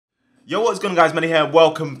Yo, what's going on, guys? Manny here.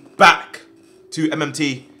 Welcome back to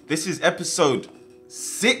MMT. This is episode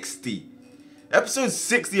 60. Episode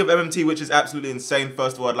 60 of MMT, which is absolutely insane.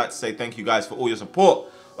 First of all, I'd like to say thank you guys for all your support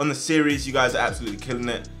on the series. You guys are absolutely killing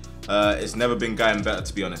it. It's never been going better,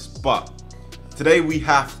 to be honest. But today we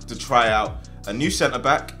have to try out a new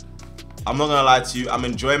centre-back. I'm not going to lie to you. I'm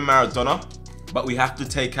enjoying Maradona, but we have to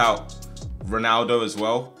take out Ronaldo as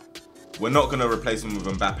well. We're not going to replace him with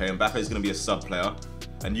Mbappe. Mbappe is going to be a sub player.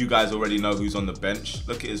 And you guys already know who's on the bench.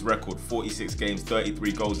 Look at his record. 46 games,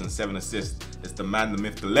 33 goals and 7 assists. It's the man, the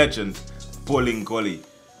myth, the legend, Bolingoli.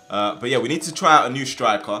 But yeah, we need to try out a new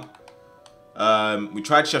striker. We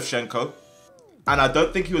tried Shevchenko. And I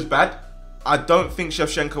don't think he was bad. I don't think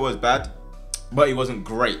Shevchenko was bad. But he wasn't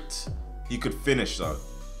great. He could finish though.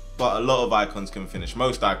 But a lot of icons can finish.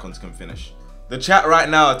 Most icons can finish. The chat right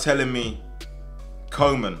now are telling me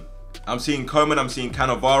Coman. I'm seeing Coman, I'm seeing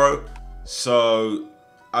Cannavaro. So,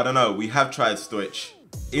 I don't know. We have tried Stoich.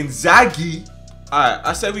 Inzaghi. Alright,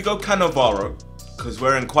 I say we go Cannavaro. Because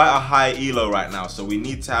we're in quite a high elo right now. So we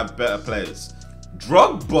need to have better players.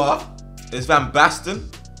 Drogba is Van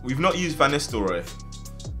Basten. We've not used Van Nistelrooy.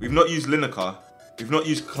 We've not used Lineker. We've not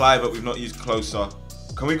used Kluivert. We've not used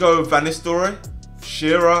Klose. Can we go Van Nistelrooy?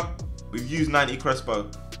 Shearer. We've used 90 Crespo.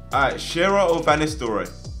 Alright, Shearer or Van Nistelrooy?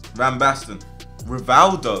 Van Basten.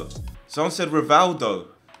 Rivaldo. Someone said Rivaldo.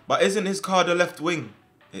 But isn't his card a left wing?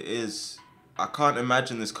 It is. I can't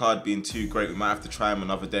imagine this card being too great. We might have to try him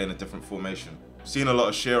another day in a different formation. Seen a lot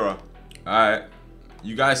of Shearer. Alright.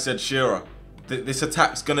 You guys said Shearer. This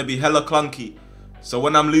attack's going to be hella clunky. So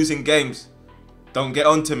when I'm losing games, don't get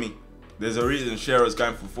onto me. There's a reason Shearer's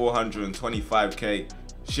going for 425k.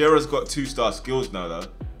 Shearer's got 2-star skills now though.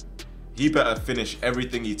 He better finish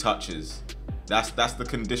everything he touches. That's the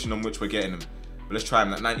condition on which we're getting him. But let's try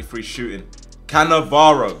him. That 93 shooting.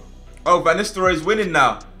 Cannavaro. Oh, Van Nistelrooy's winning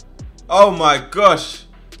now. Oh my gosh.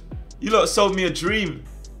 You lot sold me a dream.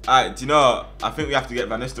 Alright, do you know what? I think we have to get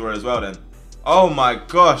Van Nistelrooy as well then. Oh my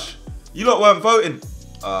gosh. You lot weren't voting.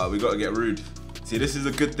 We got to get rude. See, this is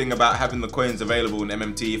a good thing about having the coins available in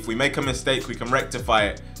MMT. If we make a mistake, we can rectify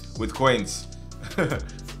it with coins.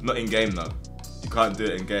 Not in game though. You can't do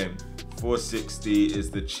it in game. 460 is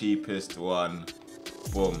the cheapest one.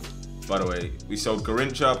 Boom. By the way, we sold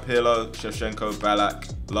Garincha, Pirlo, Shevchenko, Balak,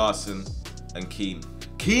 Larson, and Keane.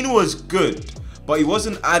 Keane was good, but he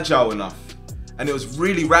wasn't agile enough. And it was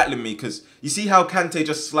really rattling me because you see how Kante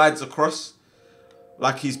just slides across?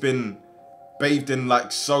 Like he's been bathed in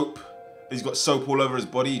like soap. He's got soap all over his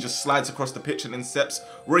body. He just slides across the pitch and intercepts.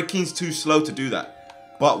 Roy Keane's too slow to do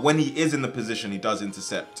that. But when he is in the position, he does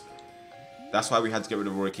intercept. That's why we had to get rid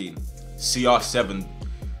of Roy Keane. CR7.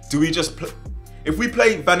 Do we just play? If we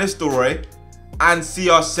play Van Nistelrooy and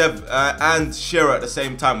CR7 and Shearer at the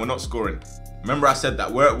same time, we're not scoring. Remember I said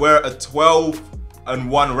that. We're at a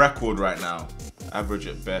 12-1 record right now. Average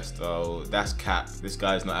at best. Oh, that's cap. This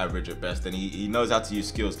guy's not average at best. And he knows how to use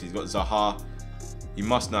skills. He's got Zaha. He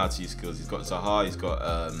must know how to use skills. He's got Zaha. He's got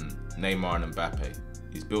Neymar and Mbappe.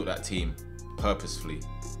 He's built that team purposefully.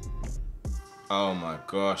 Oh my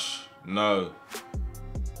gosh. No.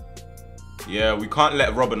 Yeah, we can't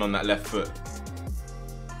let Robin on that left foot.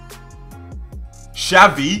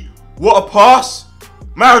 Xavi, what a pass!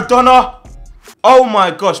 Maradona! Oh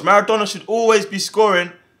my gosh, Maradona should always be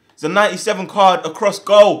scoring. It's a 97 card across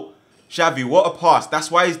goal. Xavi, what a pass.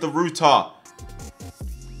 That's why he's the rooter.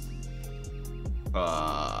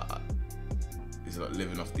 He's not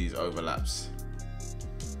living off these overlaps.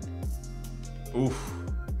 Oof.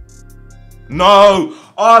 No!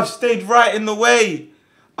 Oh, I've stayed right in the way.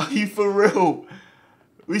 Are you for real?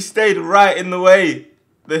 We stayed right in the way.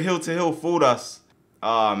 The hill-to-hill fooled us.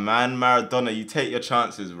 Ah, man, Maradona, you take your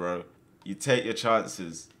chances, bro. You take your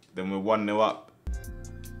chances. Then we're 1-0 up.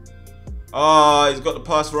 Oh, he's got the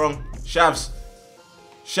pass wrong. Shavs.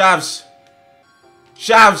 Shavs.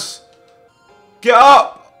 Shavs. Get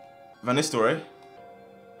up. Van Nistelrooy.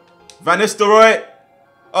 Van Nistelrooy.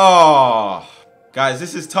 Oh. Guys,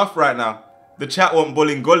 this is tough right now. The chat want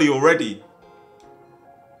Bolingoli already.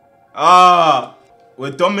 Ah. We're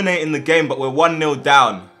dominating the game, but we're 1-0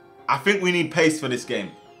 down. I think we need pace for this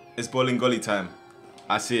game. It's Bolingoli time.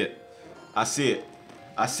 I see it. I see it.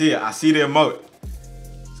 I see it. I see the emote.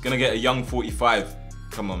 He's going to get a young 45.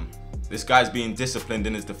 Come on. This guy's being disciplined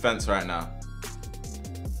in his defense right now.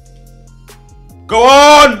 Go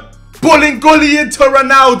on! Bolingoli into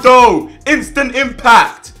Ronaldo! Instant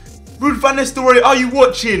impact! Ruud van Nistelrooy, are you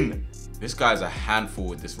watching? This guy's a handful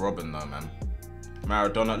with this Robin though, man.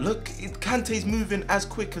 Maradona. Look, Kante's moving as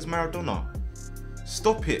quick as Maradona.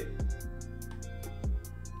 Stop it.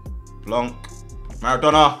 Blanc.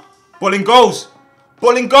 Maradona. Ball in goals.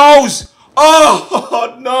 Bowling goals!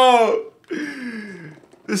 Oh, no!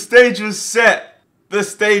 The stage was set. The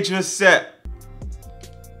stage was set.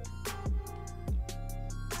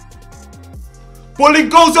 Bowling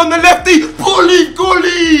goals on the lefty! Bowling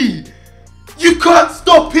goalie! You can't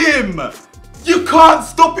stop him! You can't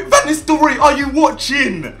stop it! Van Nistelrooy, are you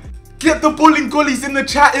watching? Get the bowling goalies in the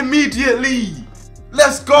chat immediately!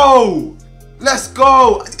 Let's go! Let's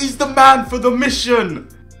go! He's the man for the mission!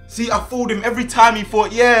 See, I fooled him every time he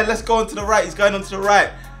thought, yeah, let's go onto the right. He's going onto the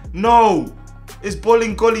right. No! It's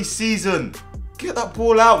bowling goalie season. Get that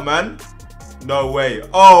ball out, man. No way.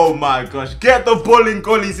 Oh my gosh. Get the bowling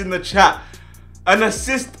goalies in the chat. An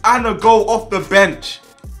assist and a goal off the bench.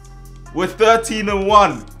 We're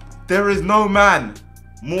 13-1. There is no man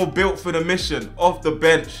more built for the mission off the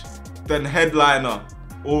bench than headliner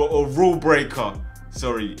or rule breaker.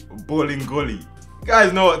 Sorry, bowling goalie. You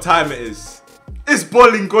guys know what time it is. It's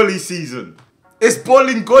bowling goalie season. It's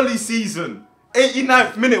bowling goalie season.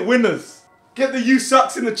 89th minute winners. Get the you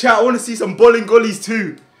sucks in the chat. I want to see some bowling goalies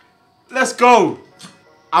too. Let's go.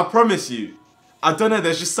 I promise you. I don't know.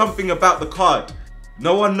 There's just something about the card.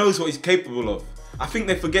 No one knows what he's capable of. I think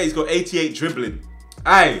they forget he's got 88 dribbling.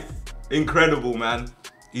 Aye, incredible, man.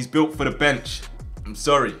 He's built for the bench. I'm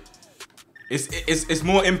sorry. It's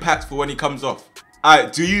more impactful when he comes off.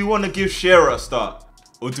 Alright, do you want to give Shearer a start?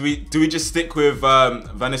 Or do we just stick with Van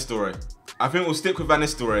Nistelrooy? I think we'll stick with Van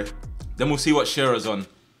Nistelrooy. Then we'll see what Shearer's on.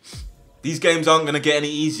 These games aren't going to get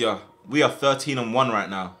any easier. We are 13-1 right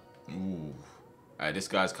now. Ooh. Alright, this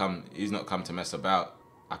guy's come. He's not come to mess about.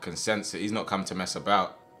 I can sense it. He's not come to mess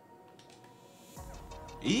about.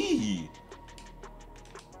 Eee.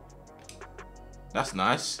 That's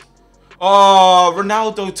nice. Oh,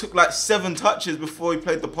 Ronaldo took like 7 touches before he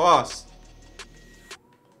played the pass.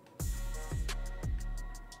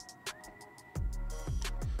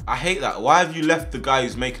 I hate that. Why have you left the guy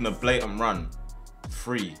who's making a blatant run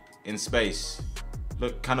free in space?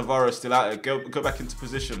 Look, Cannavaro's still out there. Go back into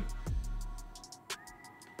position.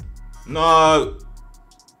 No.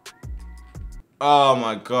 Oh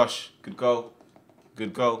my gosh. Good goal.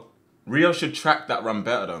 Good goal. Rio should track that run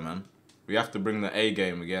better though, man. We have to bring the A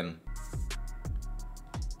game again.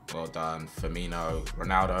 Well done. Firmino.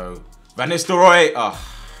 Ronaldo. Van Nistelrooy. Oh,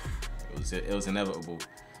 it was inevitable.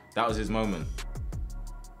 That was his moment.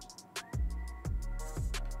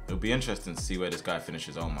 It'll be interesting to see where this guy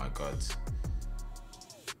finishes. Oh my god.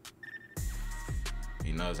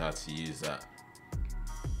 He knows how to use that.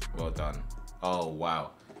 Well done. Oh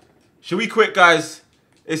wow. Should we quit, guys?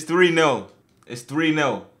 It's 3-0. It's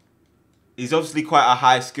 3-0. He's obviously quite a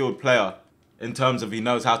high-skilled player in terms of he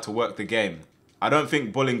knows how to work the game. I don't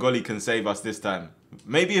think Bolingoli can save us this time.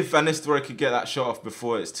 Maybe if Van Nistelrooy could get that shot off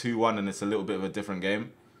before it's 2-1 and it's a little bit of a different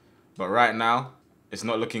game. But right now, it's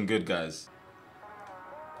not looking good, guys.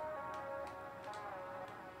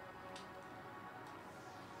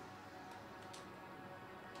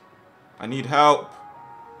 I need help.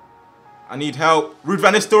 I need help. Ruud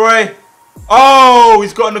Van Nistelrooy. Oh,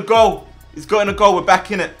 he's gotten a goal. He's gotten a goal. We're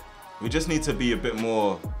back in it. We just need to be a bit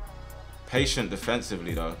more patient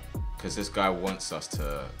defensively, though. Because this guy wants us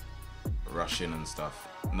to rush in and stuff.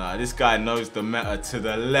 Nah, this guy knows the meta to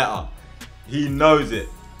the letter. He knows it.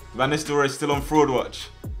 Van Nistelrooy is still on fraud watch.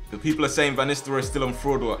 The people are saying Van Nistelrooy is still on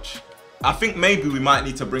fraud watch. I think maybe we might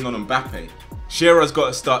need to bring on Mbappe. Shearer's got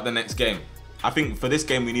to start the next game. I think for this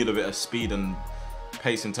game we need a bit of speed and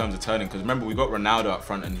pace in terms of turning. Because remember, we got Ronaldo up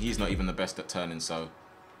front and he's not even the best at turning. So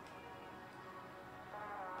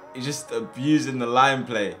he's just abusing the line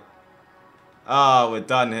play. Ah, we're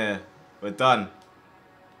done here. We're done.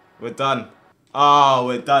 We're done. Ah,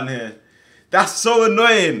 we're done here. That's so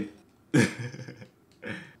annoying.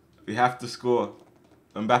 We have to score.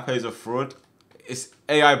 Mbappe's a fraud. It's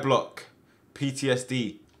AI block.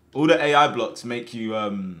 PTSD. All the AI blocks make you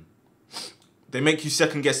they make you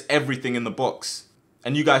second guess everything in the box.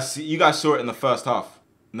 And you guys saw it in the first half.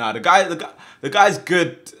 Nah, the guy's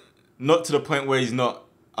good, not to the point where he's not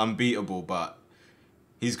unbeatable, but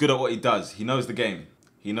he's good at what he does. He knows the game.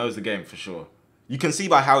 He knows the game for sure. You can see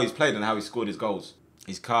by how he's played and how he scored his goals.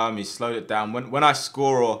 He's calm, he's slowed it down. When I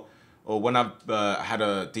score or when I've had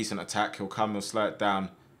a decent attack, he'll come, he'll slow it down.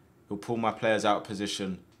 He'll pull my players out of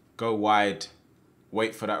position, go wide,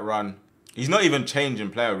 wait for that run. He's not even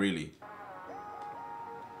changing player, really.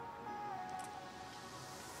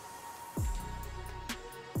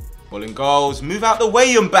 Ball in goals. Move out the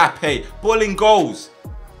way, Mbappe. Ball in goals.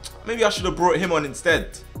 Maybe I should have brought him on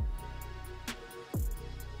instead.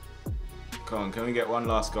 Come on, can we get one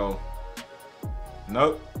last goal?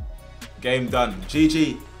 Nope. Game done.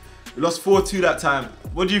 GG. We lost 4-2 that time.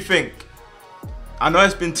 What do you think? I know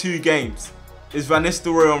it's been 2 games, is Van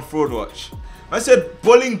Nistelrooy on Fraud Watch. I said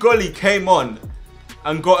Bolingoli came on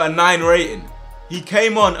and got a 9 rating. He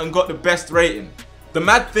came on and got the best rating. The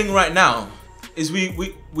mad thing right now is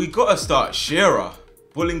we gotta start Shearer.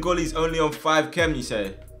 Bolingoli's only on 5 chem, you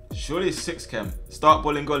say? Surely it's 6 chem. Start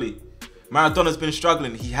Bolingoli. Maradona's been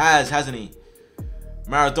struggling. He has, hasn't he?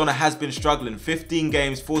 Maradona has been struggling. 15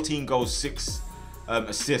 games, 14 goals, 6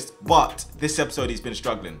 assists. But this episode he's been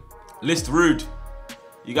struggling. List rude.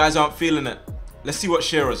 You guys aren't feeling it. Let's see what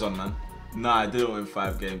Shearer's on, man. Nah, I didn't win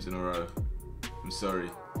 5 games in a row. I'm sorry.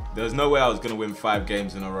 There's no way I was going to win 5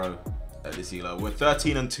 games in a row at this elo. We're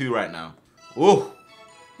 13-2 right now. Oh,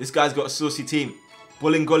 this guy's got a saucy team.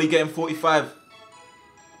 Bolingoli getting 45.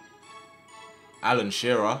 Alan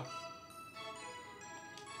Shearer.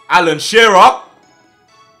 Alan Shearer!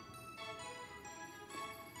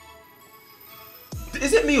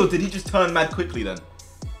 Is it me or did he just turn mad quickly then?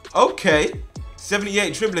 Okay.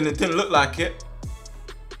 78 dribbling, it didn't look like it.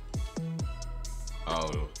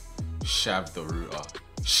 Oh, Shav the router.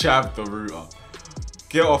 Shav the router.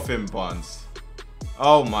 Get off him, Barnes.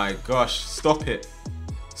 Oh my gosh, stop it.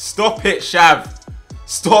 Stop it, Shav.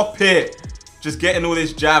 Stop it. Just getting all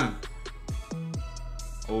this jam.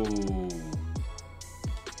 Oh.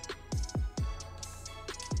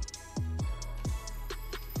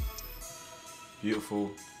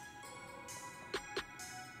 Beautiful.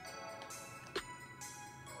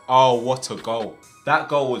 Oh, what a goal. That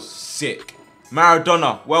goal was sick.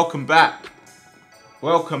 Maradona, welcome back.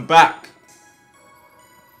 Welcome back.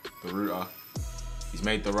 The router. He's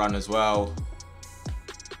made the run as well.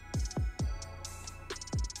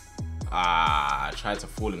 Ah, I tried to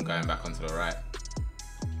fool him going back onto the right.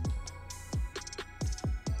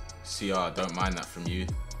 CR, don't mind that from you.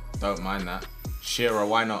 Don't mind that. Shearer,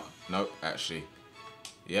 why not? Nope, actually.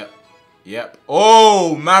 Yep. Yep.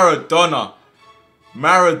 Oh, Maradona.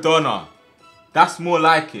 Maradona. That's more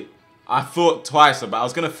like it. I thought twice about it. I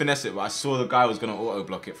was going to finesse it, but I saw the guy was going to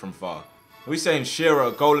auto-block it from far. Are we saying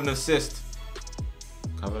Shearer, goal and assist?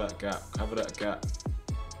 Cover that gap. Cover that gap.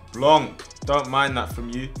 Blanc. Don't mind that from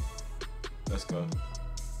you. Let's go.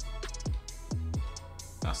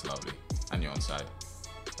 That's lovely. And you're onside.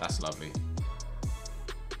 That's lovely.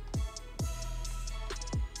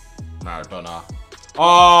 Maradona.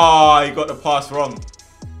 Oh, he got the pass wrong.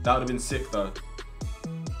 That would have been sick though.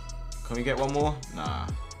 Can we get one more? Nah.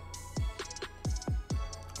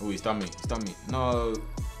 Oh, he's done me. He's done me. No.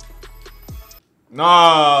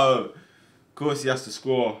 No. Of course he has to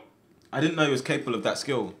score. I didn't know he was capable of that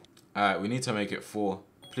skill. Alright, we need to make it 4.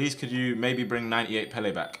 Please, could you maybe bring 98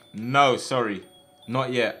 Pele back? No, sorry.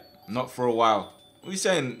 Not yet. Not for a while. What are you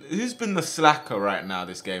saying? Who's been the slacker right now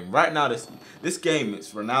this game? Right now, this game,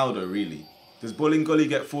 it's Ronaldo, really. Does Bolingoli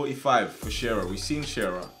get 45 for Shearer? We've seen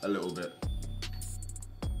Shearer a little bit.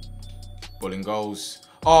 Bowling goals.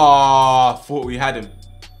 Oh, thought we had him.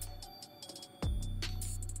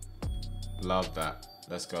 Love that.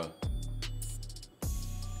 Let's go.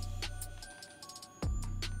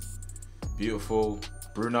 Beautiful.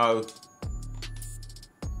 Bruno.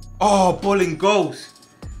 Oh, bowling goals.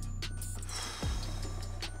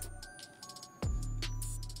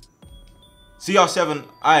 CR7,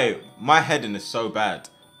 my heading is so bad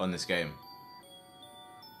on this game.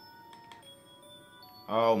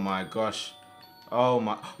 Oh my gosh. Oh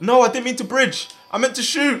my. No, I didn't mean to bridge. I meant to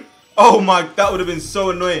shoot. Oh my, that would have been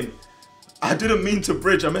so annoying. I didn't mean to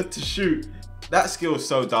bridge. I meant to shoot. That skill is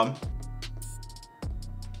so dumb.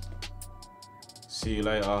 See you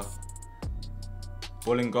later.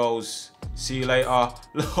 Bowling goals. See you later.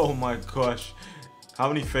 Oh my gosh. How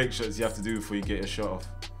many fake shots do you have to do before you get your shot off?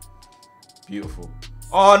 Beautiful.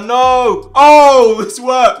 Oh no! Oh, this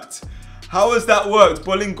worked! How has that worked?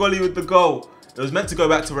 Bolingoli with the goal. It was meant to go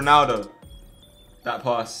back to Ronaldo. That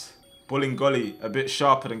pass. Bolingoli, a bit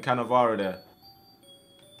sharper than Cannavaro there.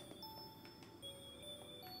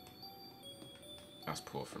 That's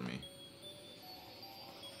poor from me.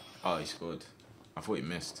 Oh, he scored. I thought he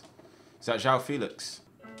missed. Is that João Felix?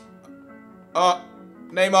 Oh,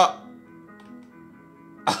 Neymar.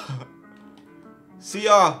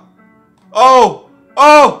 CR. Oh!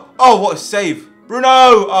 Oh! Oh, what a save. Bruno!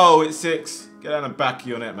 Oh, it's 6. Get out in the back of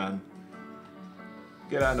your net, man.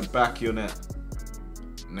 Get out in the back of your net.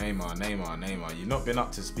 Neymar, Neymar, Neymar. You've not been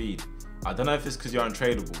up to speed. I don't know if it's because you're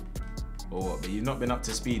untradeable or what, but you've not been up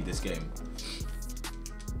to speed this game.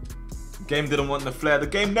 The game didn't want the flair. The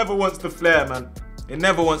game never wants the flair, man. It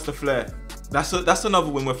never wants the flair. That's another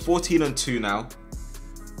win. We're 14-2 now.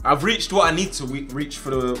 I've reached what I need to reach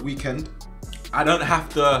for the weekend. I don't have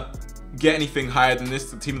to get anything higher than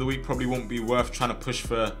this. The team of the week probably won't be worth trying to push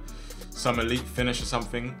for some elite finish or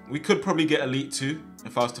something. We could probably get elite 2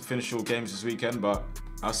 if I was to finish all games this weekend, but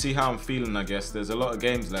I'll see how I'm feeling, I guess. There's a lot of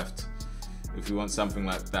games left if we want something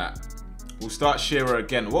like that. We'll start Shearer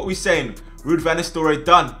again. What are we saying? Ruud van Nistelrooy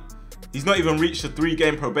done. He's not even reached the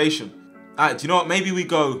 3-game probation. Alright, do you know what? Maybe we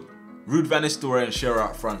go Ruud van Nistelrooy and Shearer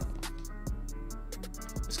up front.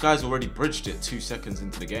 This guy's already bridged it 2 seconds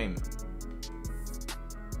into the game.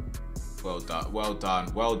 Well done, well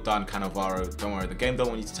done, well done, Cannavaro. Don't worry, the game don't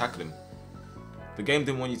want you to tackle him. The game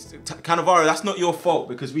didn't want you to... Cannavaro, that's not your fault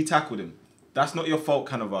because we tackled him. That's not your fault,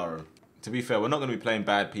 Cannavaro. To be fair, we're not going to be playing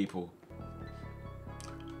bad people.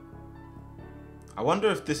 I wonder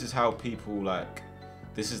if this is how people, like...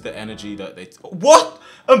 This is the energy that they... What?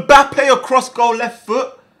 Mbappe across goal left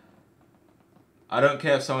foot? I don't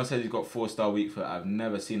care if someone says he's got 4-star weak foot. I've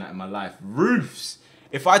never seen that in my life. Roofs!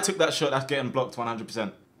 If I took that shot, that's getting blocked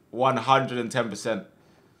 100%. 110%.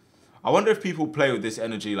 I wonder if people play with this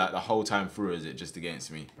energy like the whole time through, or is it just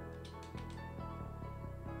against me?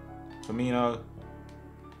 Firmino.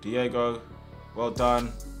 Diego. Well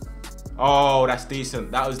done. Oh, that's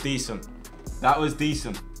decent. That was decent. That was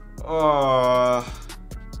decent. Oh.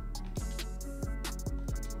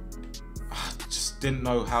 I just didn't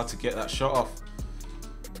know how to get that shot off.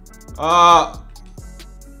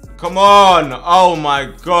 Come on. Oh my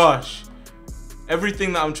gosh.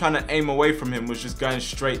 Everything that I'm trying to aim away from him was just going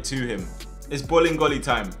straight to him. It's Bolingoli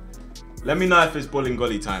time. Let me know if it's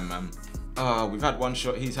Bolingoli time, man. We've had 1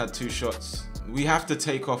 shot. He's had 2 shots. We have to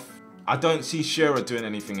take off. I don't see Shearer doing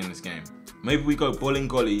anything in this game. Maybe we go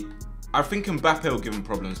Bolingoli. I think Mbappe will give him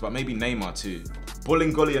problems, but maybe Neymar too.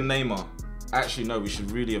 Bolingoli and Neymar. Actually, no, we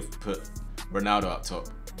should really have put Ronaldo up top.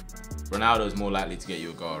 Ronaldo is more likely to get you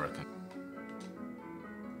a goal, I reckon.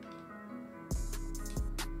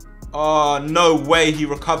 Oh, no way he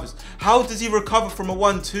recovers. How does he recover from a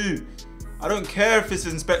 1-2? I don't care if it's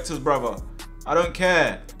Inspector's brother. I don't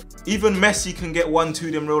care. Even Messi can get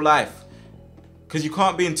 1-2'd in real life. Because you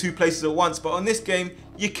can't be in 2 places at once. But on this game,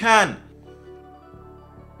 you can.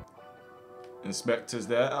 Inspector's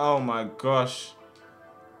there. Oh my gosh.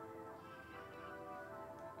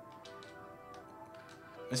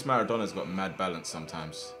 This Maradona's got mad balance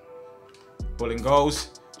sometimes. Pulling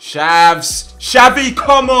goals. Shavs! Shabby,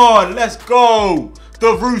 come on! Let's go!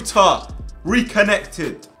 The router!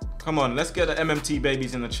 Reconnected. Come on, let's get the MMT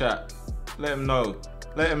babies in the chat. Let him know.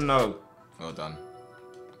 Let him know. Well done.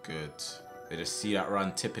 Good. They just see that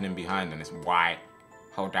run tipping in behind and it's Y.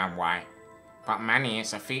 Hold down Y. But Manny,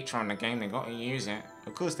 it's a feature on the game. They got to use it.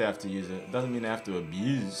 Of course they have to use it. Doesn't mean they have to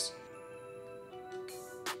abuse.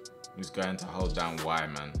 Who's going to hold down Y,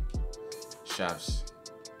 man? Shavs.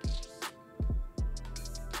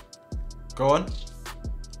 Go on.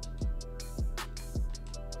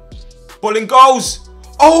 Bowling goals.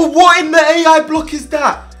 Oh, what in the AI block is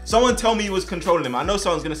that? Someone tell me he was controlling him. I know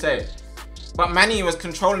someone's going to say it. But Manny was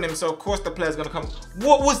controlling him, so of course the player's going to come.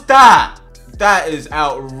 What was that? That is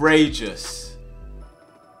outrageous.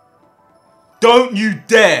 Don't you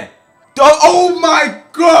dare. Don't. Oh my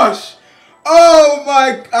gosh. Oh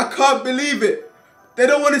my. I can't believe it. They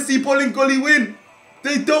don't want to see Bolingoli win.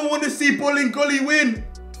 They don't want to see Bolingoli win.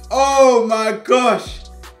 Oh my gosh. Do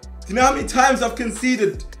you know how many times I've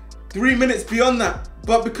conceded 3 minutes beyond that?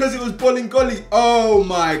 But because it was Bolingoli, oh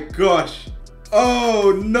my gosh.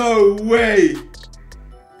 Oh, no way.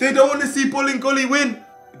 They don't want to see Bolingoli win.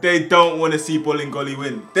 They don't want to see Bolingoli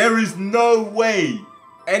win. There is no way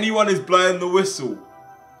anyone is blowing the whistle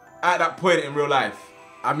at that point in real life.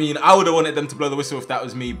 I mean, I would have wanted them to blow the whistle if that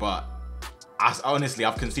was me, but honestly,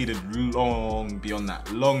 I've conceded long beyond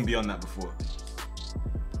that. Long beyond that before.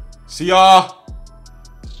 See ya!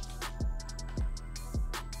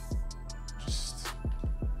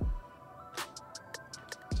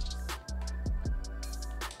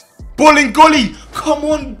 Bolingoli! Come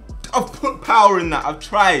on! I've put power in that. I've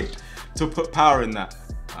tried to put power in that.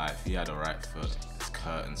 Alright, if he had a right foot, it's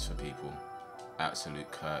curtains for people. Absolute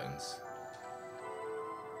curtains.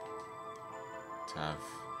 Tav.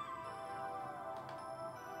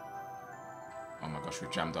 Oh my gosh, we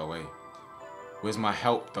jammed our way. Where's my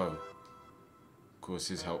help though? Of course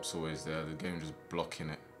his help's always there. The game just blocking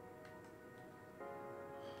it.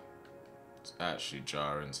 It's actually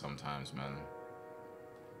jarring sometimes, man.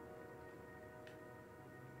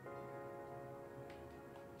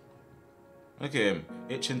 Look at him,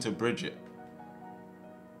 itching to bridge it.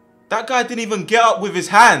 That guy didn't even get up with his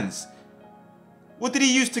hands. What did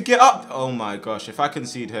he use to get up? Oh my gosh, if I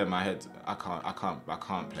concede here, my head, I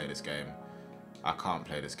can't play this game. I can't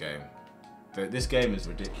play this game. This game is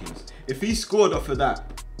ridiculous. If he scored off of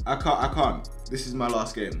that, I can't. This is my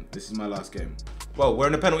last game. This is my last game. Well, we're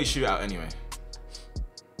in a penalty shootout anyway.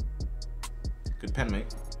 Good pen,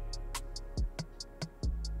 mate.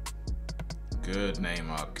 Good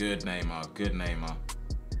Neymar, good Neymar, good Neymar.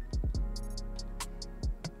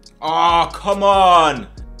 Oh, come on!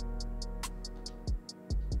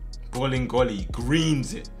 Bolingoli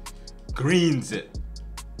greens it. Greens it.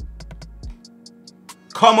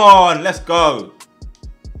 Come on, let's go.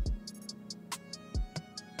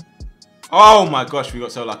 Oh my gosh, we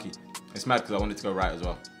got so lucky. It's mad because I wanted to go right as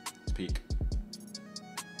well. Let's peek.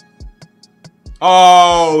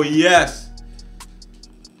 Oh, yes.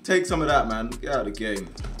 Take some of that, man. Get out of the game.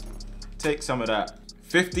 Take some of that.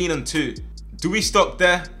 15 and 2. Do we stop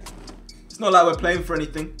there? It's not like we're playing for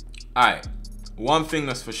anything. Alright. One thing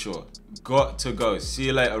that's for sure. Got to go. See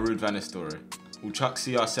you later, Ruud van Nistelrooy. We'll chuck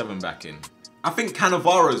CR7 back in. I think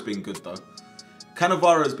Cannavaro's been good, though.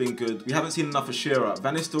 Cannavaro's been good. We haven't seen enough of Shearer.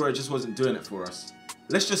 Van Nistelrooy just wasn't doing it for us.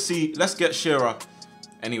 Let's just see. Let's get Shearer.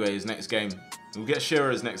 Anyway, his next game. We'll get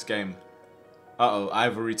Shearer's next game. Uh-oh.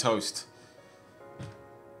 Ivory Toast.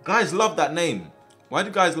 Guys love that name. Why do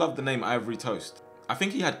guys love the name Ivory Toast? I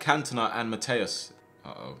think he had Cantona and Mateus.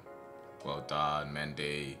 Uh-oh. Well done,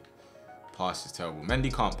 Mendy. Pass is terrible.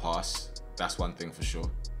 Mendy can't pass. That's one thing for sure.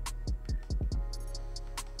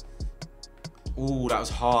 Ooh, that was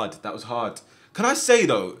hard. That was hard. Can I say,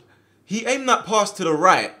 though, he aimed that pass to the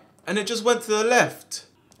right, and it just went to the left.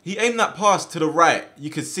 He aimed that pass to the right. You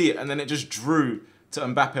could see it, and then it just drew to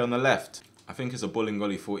Mbappe on the left. I think it's a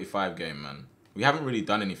Bolingoli 45 game, man. We haven't really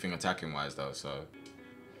done anything attacking-wise, though, so...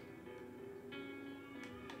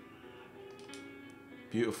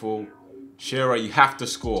 Beautiful. Shearer, you have to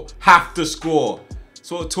score. Have to score. That's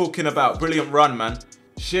what we're talking about. Brilliant run, man.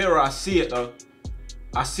 Shearer, I see it, though.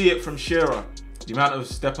 I see it from Shearer. The amount of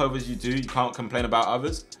step overs you do, you can't complain about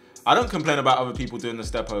others. I don't complain about other people doing the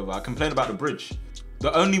step over. I complain about the bridge.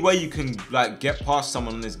 The only way you can like get past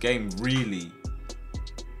someone in this game really,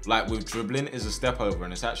 like with dribbling, is a step over,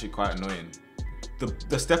 and it's actually quite annoying.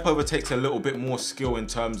 The step over takes a little bit more skill in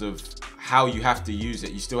terms of how you have to use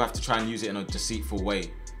it. You still have to try and use it in a deceitful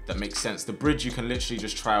way that makes sense. The bridge you can literally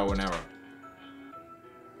just trial and error.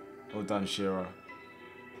 Well done, Shearer.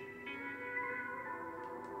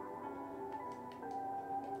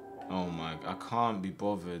 Oh my, I can't be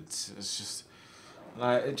bothered. It's just,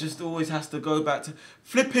 like, it just always has to go back to...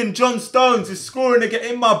 Flipping John Stones is scoring again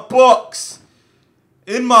in my box.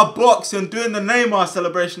 In my box and doing the Neymar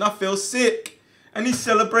celebration. I feel sick. And he's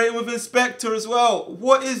celebrating with Inspector as well.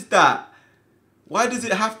 What is that? Why does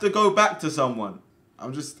it have to go back to someone?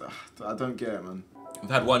 I'm just, I don't get it, man.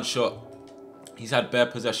 We've had one shot. He's had bare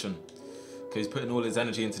possession. Okay, he's putting all his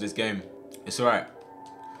energy into this game. It's alright.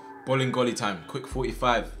 Bolingoli time. Quick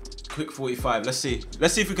 45. Quick 45. Let's see.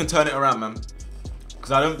 Let's see if we can turn it around, man.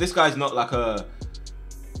 Because I don't. This guy's not like a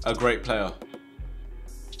great player.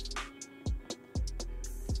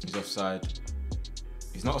 He's offside.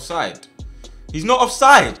 He's not offside. He's not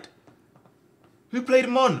offside. Who played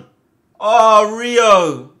him on? Oh,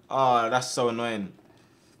 Rio. Oh, that's so annoying.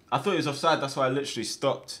 I thought he was offside. That's why I literally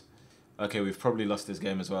stopped. Okay, we've probably lost this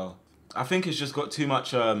game as well. I think it's just got too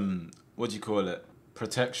much. What do you call it?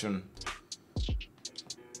 Protection.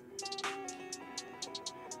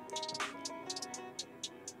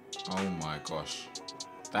 Oh my gosh.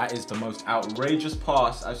 That is the most outrageous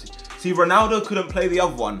pass I've seen. See, Ronaldo couldn't play the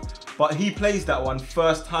other one, but he plays that one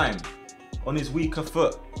first time on his weaker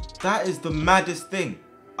foot. That is the maddest thing.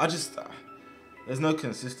 I just... there's no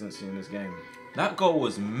consistency in this game. That goal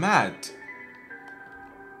was mad.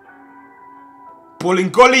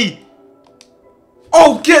 Bolingoli!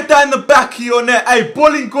 Oh, get that in the back of your net. Hey,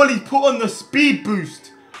 Bolingoli put on the speed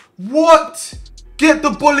boost. What? Get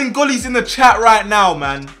the Bolingolis in the chat right now,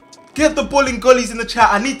 man. Get the Bolingolis in the chat.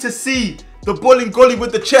 I need to see the Bolingoli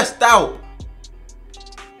with the chest out.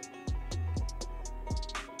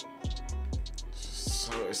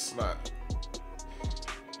 So it's like...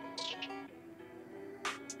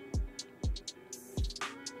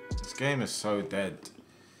 this game is so dead.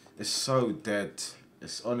 It's so dead.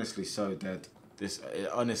 It's honestly so dead.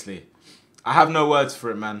 Honestly, I have no words for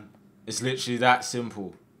it, man. It's literally that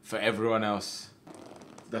simple for everyone else.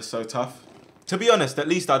 They're so tough. To be honest, at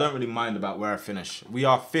least I don't really mind about where I finish. We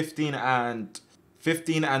are 15 and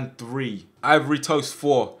 3. Ivory Toast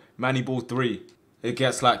 4, Manny Ball 3. It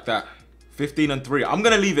gets like that. 15 and 3. I'm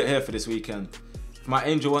gonna leave it here for this weekend. If my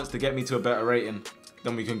angel wants to get me to a better rating,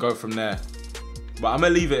 then we can go from there. But I'm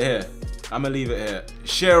gonna leave it here. I'm gonna leave it here.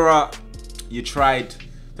 Shearer, you tried.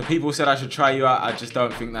 The people said I should try you out. I just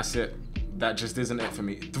don't think that's it. That just isn't it for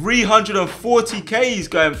me. 340k he's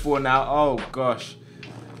going for now. Oh gosh.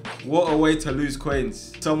 What a way to lose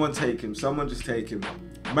coins. Someone take him. Someone just take him.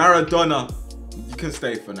 Maradona, you can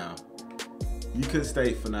stay for now. You can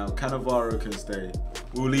stay for now. Cannavaro can stay.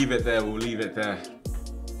 We'll leave it there. We'll leave it there.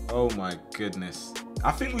 Oh my goodness.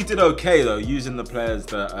 I think we did okay though, using the players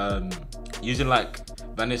that, using like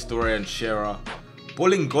Van Nistelrooy and Shearer.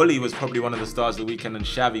 Bolingoli was probably one of the stars of the weekend, and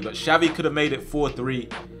Xavi, but Xavi could have made it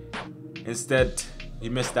 4-3. Instead, he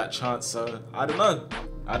missed that chance. So I don't know.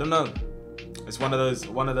 I don't know. It's one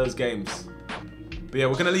of those games. But yeah,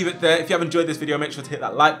 we're gonna leave it there. If you have enjoyed this video, make sure to hit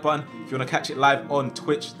that like button. If you wanna catch it live on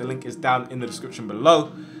Twitch, the link is down in the description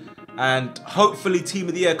below. And hopefully Team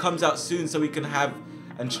of the Year comes out soon so we can have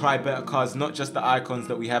and try better cards, not just the icons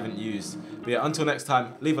that we haven't used. But yeah, until next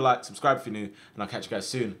time, leave a like, subscribe if you're new, and I'll catch you guys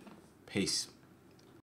soon. Peace.